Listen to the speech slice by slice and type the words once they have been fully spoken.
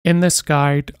In this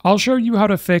guide, I'll show you how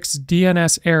to fix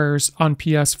DNS errors on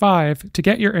PS5 to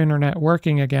get your internet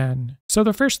working again. So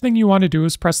the first thing you want to do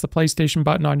is press the PlayStation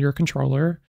button on your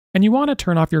controller, and you want to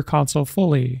turn off your console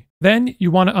fully. Then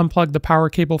you want to unplug the power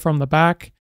cable from the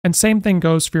back, and same thing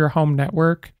goes for your home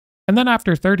network. And then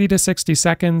after 30 to 60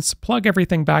 seconds, plug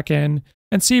everything back in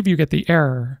and see if you get the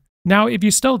error. Now, if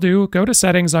you still do, go to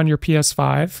Settings on your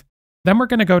PS5. Then we're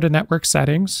going to go to Network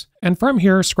Settings, and from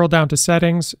here scroll down to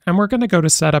Settings, and we're going to go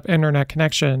to Set up Internet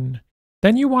Connection.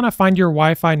 Then you want to find your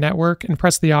Wi-Fi network and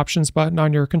press the Options button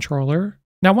on your controller.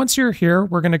 Now once you're here,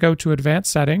 we're going to go to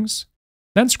Advanced Settings,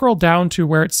 then scroll down to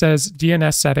where it says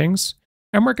DNS Settings,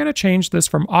 and we're going to change this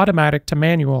from Automatic to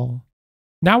Manual.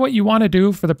 Now what you want to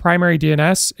do for the primary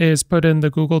DNS is put in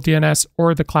the Google DNS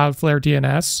or the Cloudflare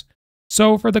DNS.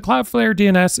 So for the Cloudflare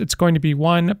DNS, it's going to be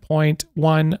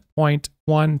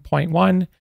 1.1.1.1,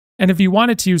 and if you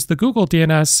wanted to use the Google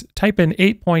DNS, type in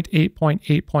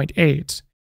 8.8.8.8.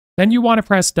 Then you want to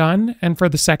press Done, and for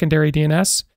the secondary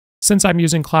DNS, since I'm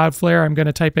using Cloudflare, I'm going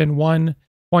to type in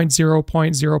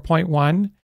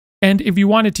 1.0.0.1, and if you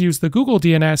wanted to use the Google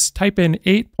DNS, type in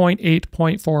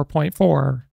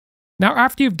 8.8.4.4. Now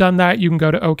after you've done that, you can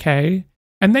go to OK,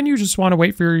 and then you just want to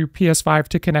wait for your PS5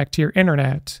 to connect to your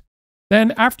internet.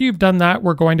 Then after you've done that,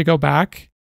 we're going to go back,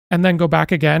 and then go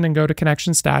back again and go to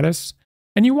Connection Status,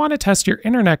 and you want to test your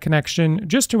internet connection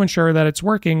just to ensure that it's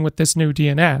working with this new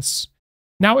DNS.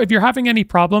 Now, if you're having any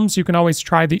problems, you can always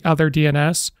try the other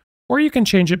DNS, or you can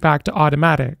change it back to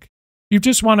automatic. You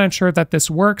just want to ensure that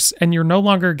this works and you're no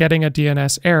longer getting a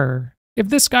DNS error. If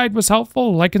this guide was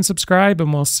helpful, like and subscribe,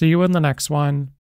 and we'll see you in the next one.